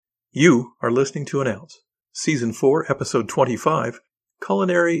You are listening to An Ounce, Season 4, Episode 25,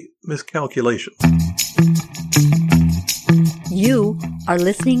 Culinary Miscalculation. You are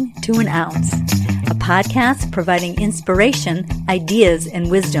listening to An Ounce, a podcast providing inspiration, ideas,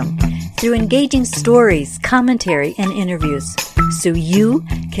 and wisdom through engaging stories, commentary, and interviews, so you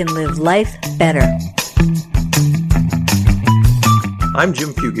can live life better. I'm Jim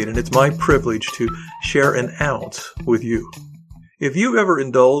Fugate, and it's my privilege to share an ounce with you. If you've ever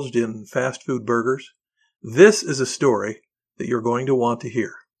indulged in fast food burgers, this is a story that you're going to want to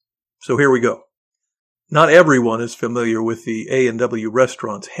hear. So here we go. Not everyone is familiar with the A&W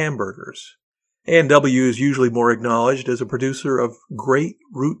restaurant's hamburgers. A&W is usually more acknowledged as a producer of great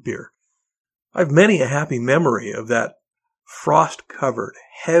root beer. I've many a happy memory of that frost-covered,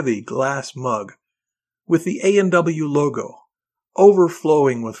 heavy glass mug with the A&W logo,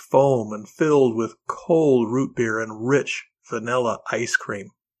 overflowing with foam and filled with cold root beer and rich vanilla ice cream.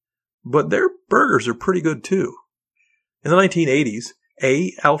 But their burgers are pretty good too. In the 1980s,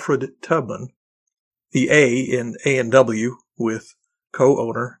 Alfred Tubman, the A in A&W with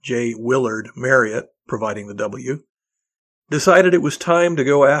co-owner J. Willard Marriott providing the W, decided it was time to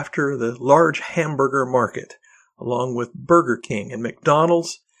go after the large hamburger market, along with Burger King and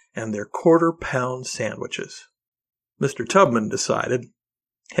McDonald's and their quarter-pound sandwiches. Mr. Tubman decided,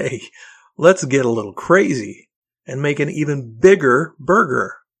 hey, let's get a little crazy and make an even bigger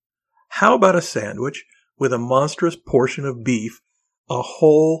burger. How about a sandwich with a monstrous portion of beef, a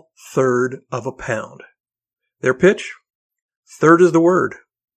whole third of a pound? Their pitch? Third is the word.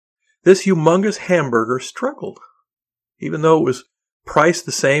 This humongous hamburger struggled. Even though it was priced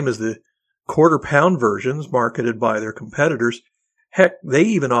the same as the quarter-pound versions marketed by their competitors, heck, they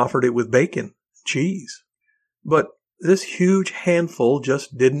even offered it with bacon and cheese. But this huge handful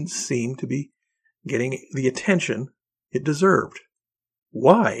just didn't seem to be getting the attention it deserved.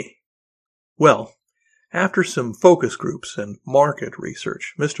 Why? Well, after some focus groups and market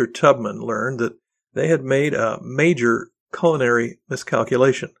research, Mr. Tubman learned that they had made a major culinary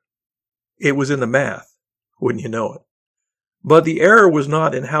miscalculation. It was in the math, wouldn't you know it? But the error was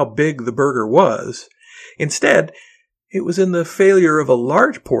not in how big the burger was. Instead, it was in the failure of a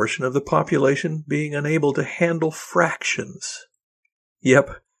large portion of the population being unable to handle fractions.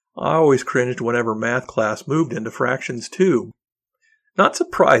 Yep, I always cringed whenever math class moved into fractions too. Not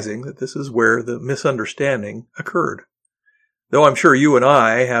surprising that this is where the misunderstanding occurred. Though I'm sure you and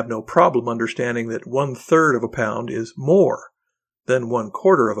I have no problem understanding that 1/3 of a pound is more than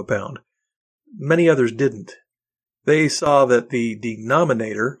 1/4 of a pound. Many others didn't. They saw that the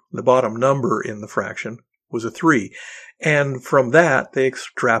denominator, the bottom number in the fraction, was a 3, and from that they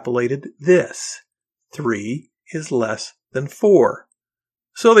extrapolated this. 3 is less than 4.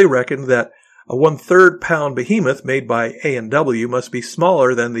 So they reckoned that a 1/3 pound behemoth made by A&W must be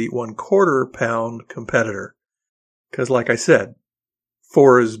smaller than the 1/4 pound competitor. Because like I said,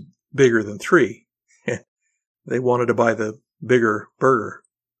 4 is bigger than 3. They wanted to buy the bigger burger.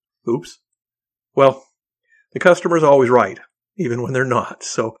 Oops. Well, the customer's always right, even when they're not.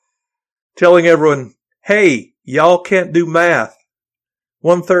 So telling everyone, hey, y'all can't do math.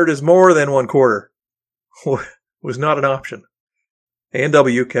 1/3 is more than 1/4 was not an option.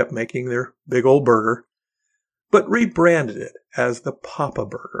 A&W kept making their big old burger, but rebranded it as the Papa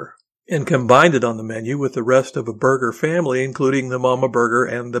Burger and combined it on the menu with the rest of a burger family, including the Mama Burger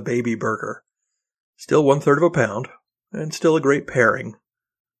and the Baby Burger. Still 1/3 of a pound, and still a great pairing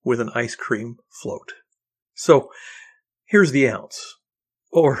with an ice cream float. So here's the ounce.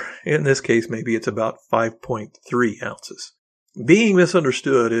 Or in this case, maybe it's about 5.3 ounces. Being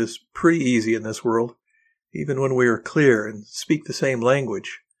misunderstood is pretty easy in this world, even when we are clear and speak the same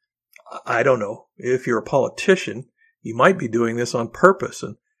language. I don't know. If you're a politician, you might be doing this on purpose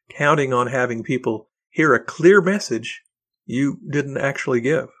and counting on having people hear a clear message you didn't actually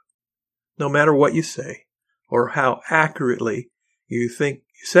give. No matter what you say, or how accurately you think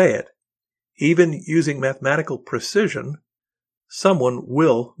you say it, even using mathematical precision, someone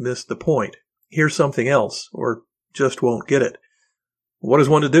will miss the point, hear something else, or just won't get it. What is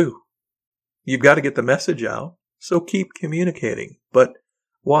one to do? You've got to get the message out, so keep communicating. But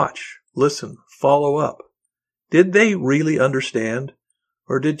watch, listen, follow up. Did they really understand?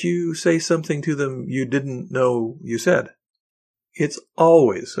 Or did you say something to them you didn't know you said? It's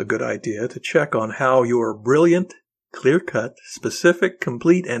always a good idea to check on how your brilliant, clear-cut, specific,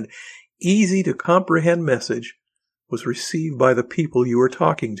 complete, and easy-to-comprehend message was received by the people you were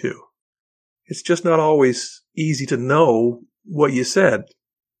talking to. It's just not always easy to know what you said,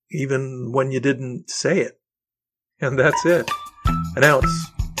 even when you didn't say it. And that's it. An ounce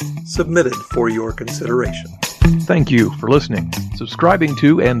submitted for your consideration. Thank you for listening, subscribing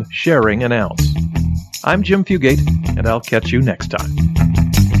to, and sharing an ounce. I'm Jim Fugate, and I'll catch you next time.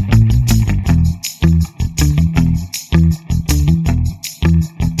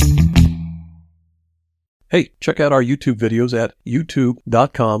 Hey, check out our YouTube videos at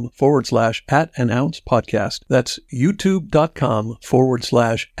youtube.com/@an-ounce-podcast. That's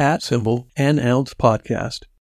youtube.com/@an-ounce-podcast.